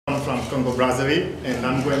from Congo Brazzaville, and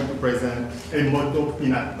I'm going to present Emboto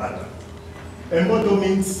peanut butter. Emboto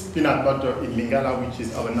means peanut butter in Lingala, which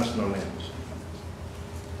is our national language.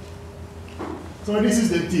 So this is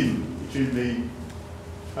the team, which is the,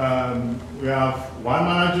 we have one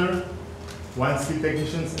manager, one skill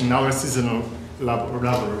technicians, and our seasonal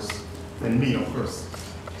laborers, and me, of course.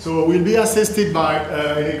 So we'll be assisted by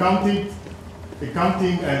an accounting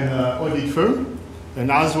and audit firm, and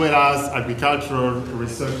as well as agricultural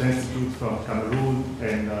research institute from Cameroon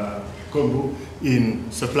and Congo in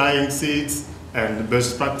supplying seeds and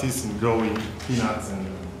best practice in growing peanuts and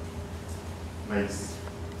maize.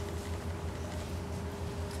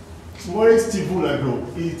 What is Tchivoul Agro?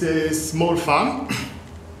 It's a small farm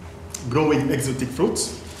growing exotic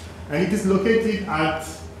fruits, and it is located at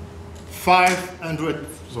 25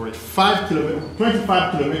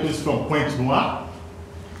 kilometers from Pointe Noire.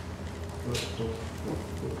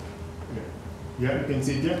 Yeah, you can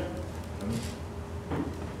see it here.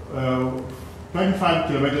 25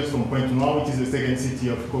 kilometers from Pointe Noire, which is the second city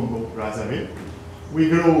of Congo Brazzaville. We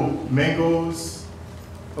grow mangoes,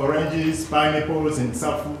 oranges, pineapples, and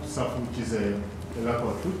safu, which is a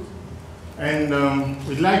local fruit. And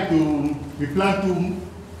we plan to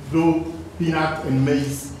grow peanut and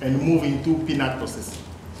maize and move into peanut processing.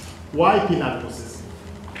 Why peanut processing?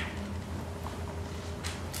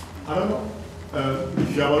 I don't know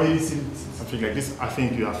if you have already seen something like this. I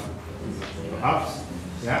think you have.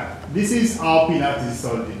 Yeah. This is how peanut is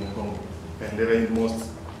sold in Congo, and they're in most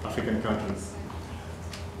African countries.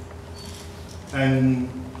 And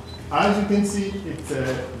as you can see, it's a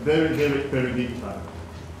very, very, very big farm.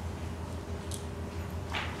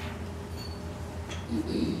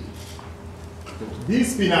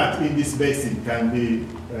 This peanut in this basin can be,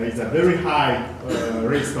 is a very high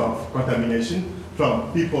risk of contamination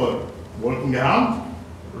from people walking around,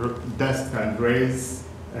 dust can graze,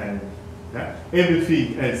 and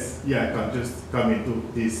everything else can just come into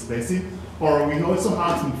this basin. Or we also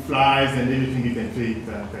have some flies and everything you can feed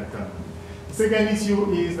that can come. The second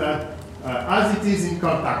issue is that as it is in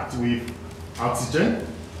contact with oxygen,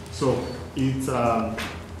 so its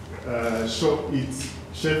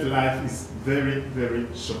shelf life is very, very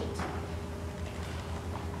short.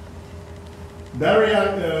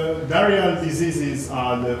 Diarrheal diseases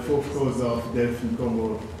are the fourth cause of death in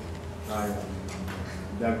Congo by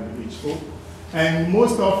WHO. And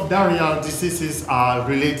most of diarrheal diseases are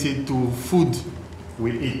related to food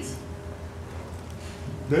we eat.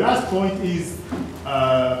 The last point is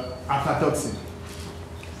aflatoxin.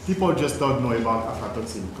 People just don't know about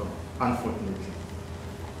aflatoxin, unfortunately.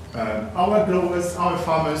 Our growers, our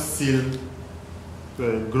farmers still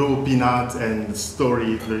grow peanuts and store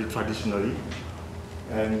it very traditionally.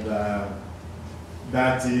 And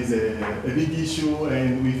that is a big issue,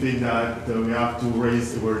 and we think that we have to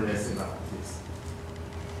raise awareness about this.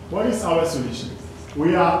 What is our solution?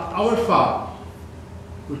 We are our farm,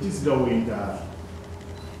 which is growing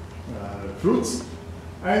fruits,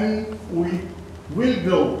 and we will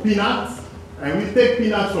grow peanuts, and we take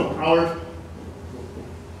peanuts from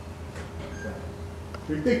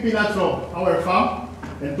our farm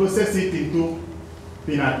and process it into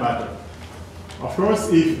peanut butter. Of course,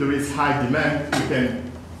 if there is high demand, you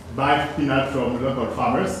can buy peanut from local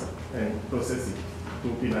farmers and process it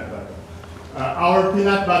to peanut butter. Our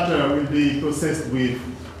peanut butter will be processed with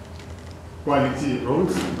quality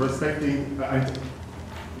rules, respecting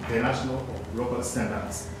international or local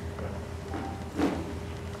standards.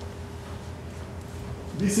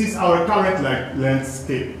 This is our current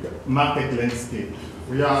market landscape.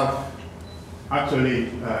 We have actually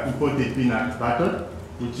imported peanut butter,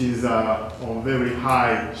 which is on very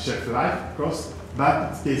high shelf life, of course,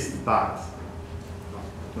 but it tastes bad.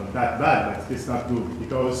 Not that bad, but it tastes not good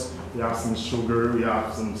because we have some sugar, we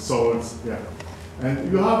have some salts,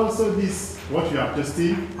 And you have also this, what you have just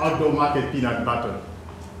seen, outdoor market peanut butter.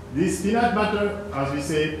 This peanut butter, as we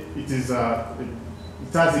say, it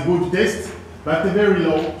has a good taste, but a very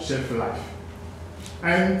low shelf life.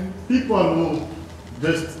 And people who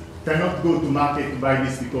just cannot go to market to buy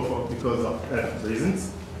this because of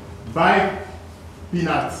reasons, buy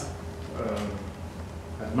peanuts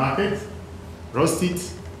at market, roast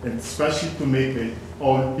it, and smash it to make a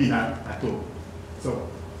whole peanut at home. So,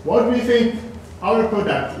 what do we think our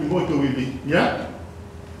product Emboto will be? Yeah?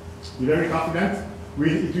 We're very confident.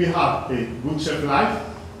 It will have a good shelf life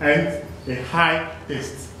and a high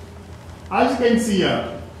taste. As you can see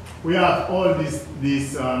here, we have all these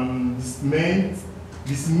meals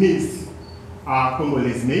are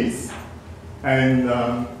Congolese meals, and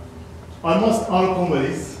almost all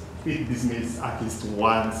Congolese eat these meals at least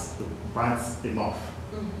once a month.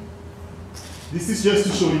 This is just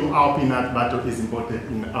to show you how peanut butter is important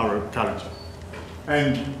in our culture.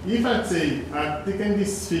 And if I'd say I've taken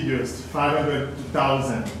these figures, 500 to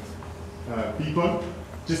 1,000 people,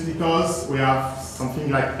 just because we have something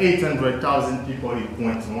like 800,000 people in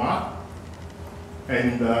Pointe-Noire,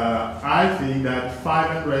 and I think that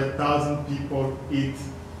 500,000 people eat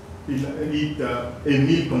a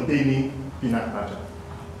meal containing peanut butter.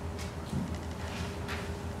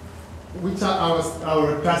 Which are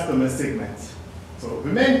our customer segments? So the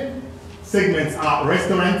main segments are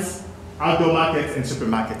restaurants, outdoor markets, and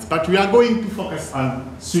supermarkets. But we are going to focus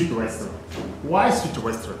on street restaurants. Why street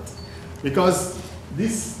restaurants? Because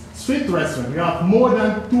this street restaurant, we have more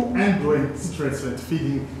than 200 street restaurants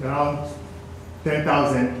feeding around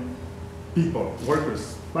 10,000 people,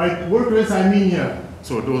 workers. By workers, I mean here,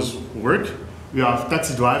 so those who work. We have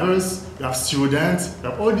taxi drivers, we have students, we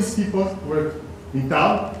have all these people who work in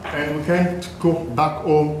town, and we can go back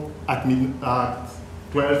home at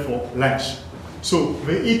 12 for lunch. So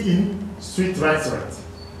they eat in street restaurants.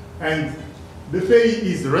 And the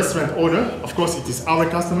payee is the restaurant owner. Of course, it is our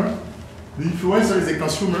customer. The influencer is a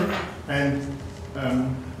consumer, and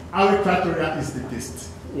our criteria is the taste.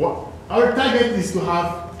 Our target is to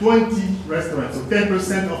have 20 restaurants, so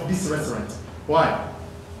 10% of this restaurant. Why?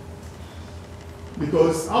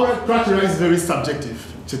 Because our criteria is very subjective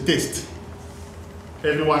to taste.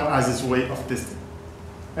 Everyone has his way of tasting.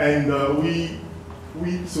 And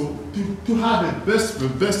so to have the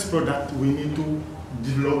best product, we need to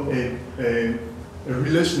develop a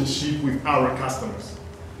relationship with our customers.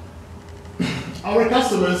 Our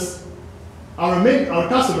customers are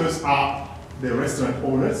the restaurant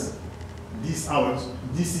owners. This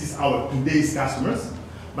is our today's customers,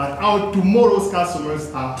 but our tomorrow's customers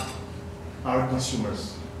are our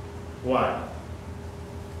consumers. Why?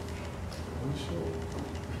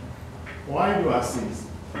 Why do I say this?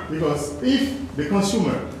 Because if the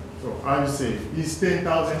consumer, so I would say, these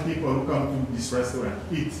 10,000 people who come to this restaurant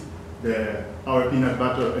eat our peanut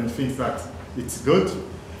butter and think that it's good,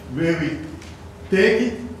 they will take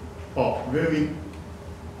it, or they will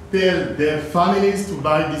tell their families to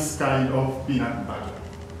buy this kind of peanut butter.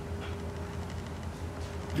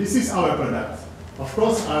 This is our product. Of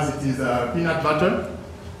course, as it is peanut butter,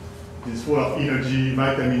 it is full of energy,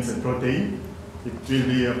 vitamins, and protein. It will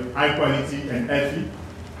be high quality and healthy.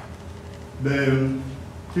 The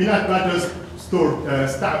peanut butter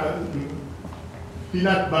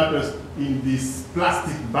peanut butter in these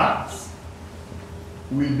plastic bags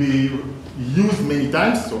will be used many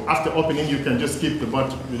times. So after opening, you can just keep the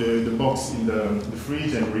box in the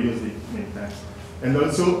fridge and reuse it many times. And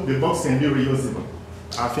also, the box can be reusable.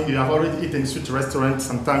 I think you have already eaten street restaurants.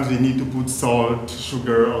 Sometimes they need to put salt,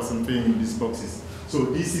 sugar, or something in these boxes. So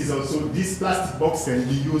this plastic box can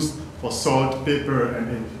be used for salt, pepper, and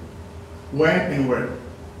everything. When and where?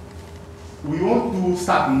 We want to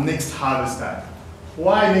start next harvest time.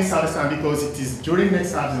 Why next harvest time? Because it is during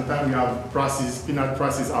next harvest time we have prices, peanut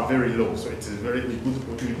prices are very low. So it's a very good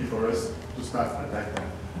opportunity for us to start at that time.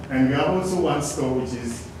 And we have also one store which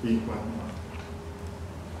is in Pointe-Noire.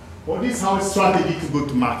 Well, this is our strategy to go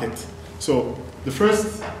to market. So the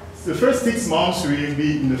first 6 months we will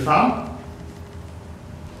be in the farm,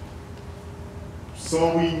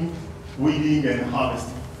 sowing, weeding, and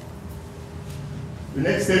harvesting. The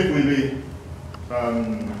next step will be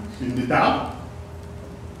in the town,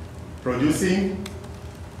 producing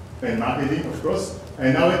and marketing, of course.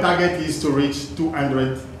 And our target is to reach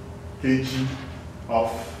 200 kg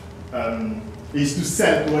is to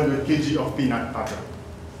sell 200 kg of peanut butter.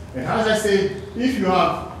 And as I said, if you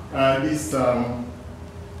have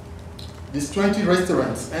these 20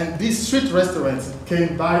 restaurants, and these street restaurants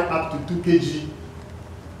can buy up to 2 kg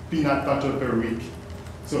peanut butter per week.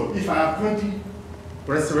 So if I have 20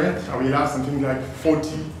 restaurants, I will have something like 40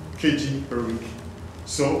 kg per week.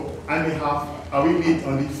 So I will need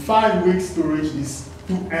only 5 weeks to reach this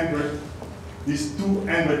 200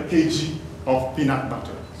 kg of peanut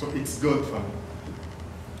butter. So it's good for me.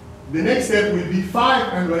 The next step will be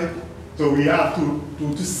 500. So we have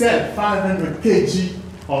to sell 500 kg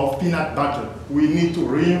of peanut butter. We need to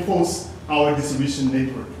reinforce our distribution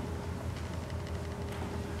network.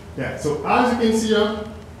 Yeah, so as you can see here,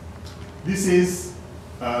 this is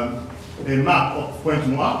a map of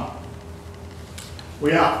Pointe-Noire.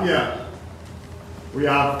 We have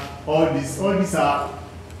all these are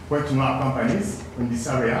Pointe-Noire companies in this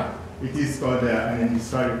area. It is called an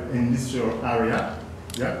industrial area.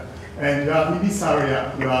 Yeah? And you have in this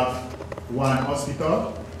area, you have one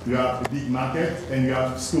hospital, you have a big market, and you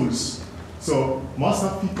have schools. So most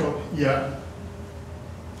of people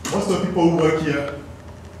who work here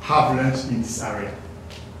have lunch in this area.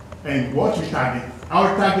 And what we target,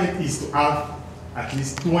 our target is to have at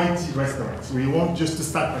least 20 restaurants. We want just to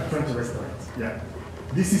start at 20 restaurants. Yeah.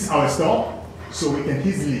 This is our store, so we can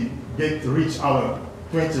easily reach our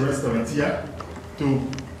 20 restaurants here to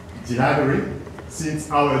delivery,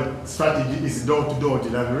 since our strategy is door-to-door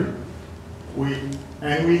delivery. We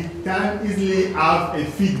can easily have a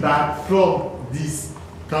feedback from these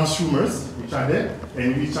consumers, which are there,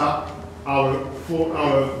 and which are for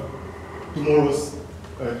our tomorrow's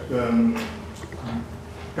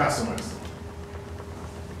customers.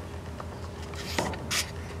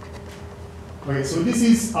 Okay, so this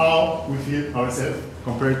is how we feel ourselves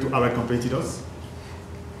compared to our competitors.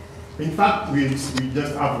 In fact, we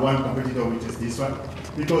just have one competitor, which is this one,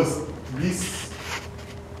 because this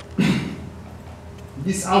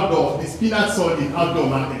peanut sold in outdoor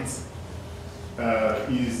markets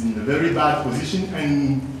is in a very bad position,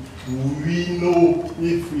 and we know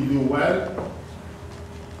if we do well,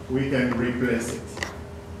 we can replace it.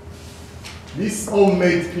 This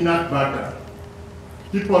homemade peanut butter,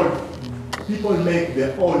 people make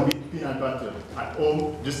their own peanut butter at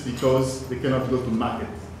home just because they cannot go to market.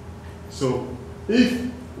 So if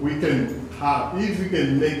we can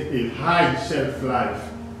make a high shelf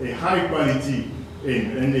life, a high quality,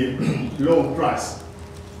 and a low price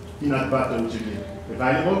peanut butter which will be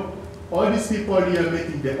available, all these people here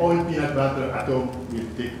making their own peanut butter at home will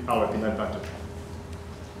take our peanut butter.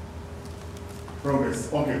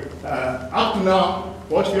 Progress. Okay. Up to now,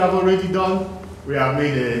 what we have already done, we have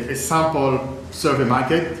made a sample survey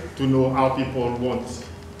market to know how people want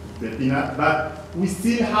the peanut, but we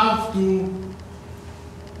still have to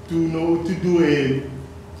do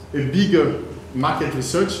a bigger market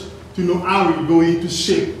research to know how we're going to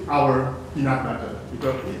shape our peanut butter.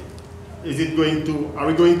 Because are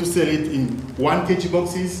we going to sell it in 1 kg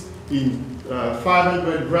boxes, in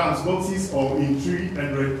 500 grams boxes, or in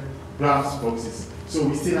 300 grams boxes? So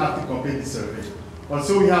we still have to complete the survey.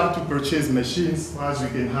 Also, we have to purchase machines as we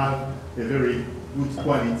can have a very good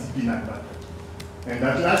quality peanut butter. And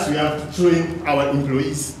at last, we have to train our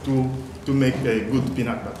employees to make a good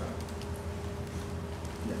peanut butter.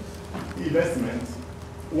 Yes. Investment.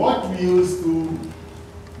 What we use to,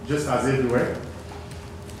 just as everywhere,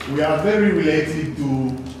 we are very related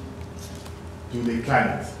to the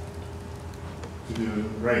climate, to the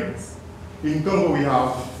rains. In Congo, we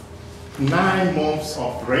have 9 months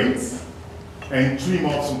of rains and 3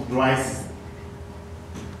 months of dry season.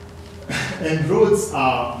 And roads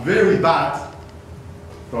are very bad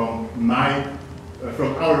from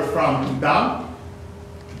our farm to town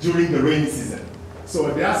during the rainy season.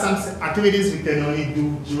 So there are some activities we can only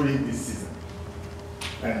do during this season,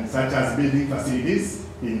 and such as building facilities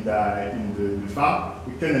in the farm.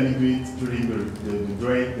 We can only do it during the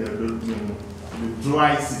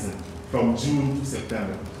dry season, from June to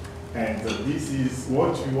September. And this is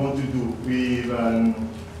what we want to do.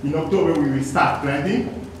 In October, we will start planting.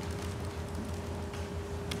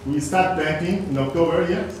 We start planting in October,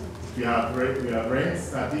 yes. We have rain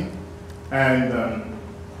starting. And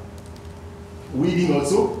weeding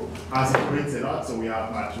also, as it rains a lot, so we have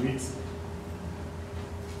much weeds.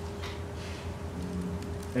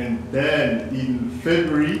 And then in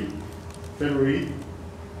February,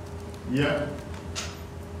 yeah,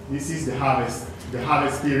 this is the harvest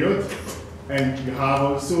period. And we have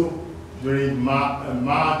also, during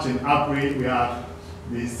March and April, we have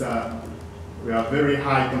this, we have very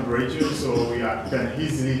high temperatures, so we can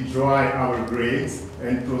easily dry our grains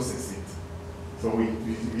and process it. So we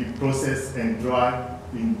process and dry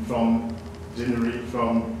from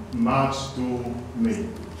March to May.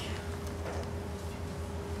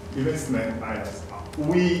 Investment items.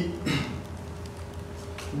 We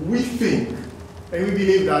think and we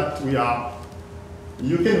believe that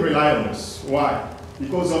you can rely on us. Why?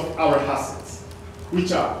 Because of our assets,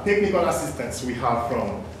 which are technical assistance we have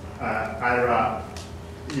from IRA,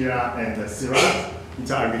 IRA, and CIRAD,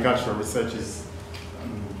 which are agricultural researches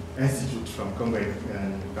institute from Congo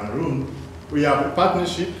and Cameroon. We have a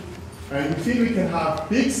partnership, and we feel we can have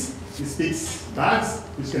pigs, these pigs bags,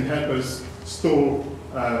 which can help us store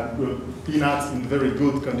peanuts in very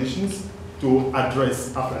good conditions to address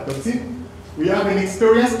aflatoxin. We have an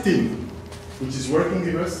experienced team which is working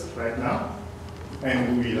with us right now,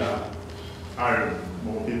 and we will hire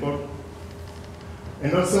more people.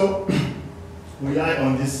 And also, we rely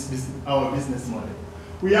on our business model.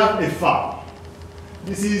 We have a farm.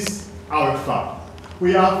 This is our farm.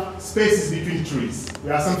 We have spaces between trees. We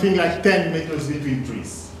have something like 10 meters between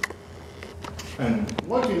trees. And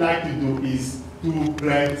what we like to do is to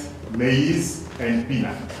plant maize and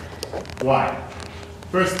peanut. Why?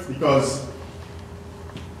 First, because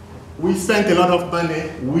we spent a lot of money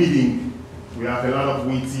weeding. We have a lot of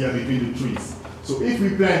weeds here between the trees. So if we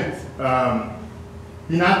plant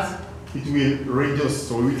peanuts, it will reduce,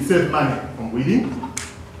 so we will save money on weeding.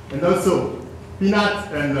 And also,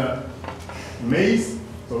 peanuts and maize.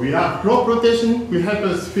 So we have crop rotation, will help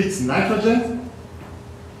us fix nitrogen.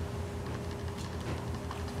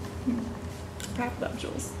 Wrap it up,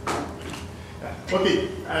 Jules. Okay.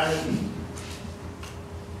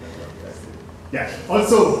 Yeah.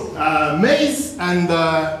 Also, maize and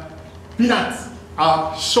peanuts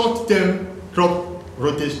are short-term crop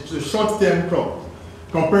rotation, short-term crop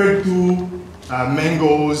compared to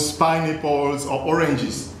mangoes, pineapples, or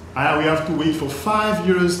oranges. We have to wait for 5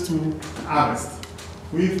 years to harvest.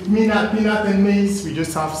 With peanut and maize, we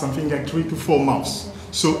just have something like 3 to 4 months.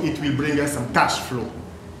 So it will bring us some cash flow.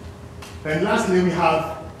 And lastly, we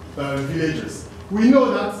have villagers. We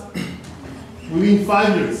know that within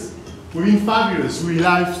 5 years, we will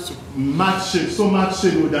have so much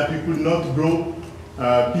shadow that we could not grow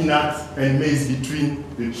peanuts and maize between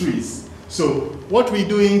the trees. So what we're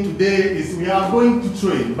doing today is we are going to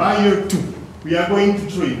train, by year 2, we are going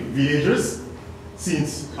to train villagers,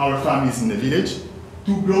 since our farm is in the village,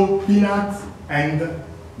 to grow peanuts and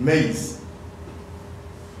maize.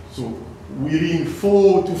 So within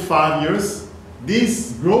 4 to 5 years,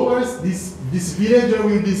 these growers, this villager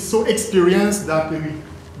will be so experienced that they will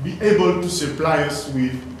be able to supply us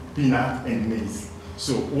with peanut and maize.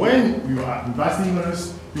 So when you are investing on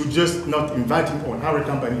us, you're just not investing on our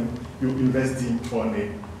company, you're investing on a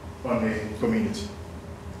community.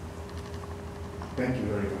 Thank you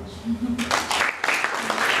very much.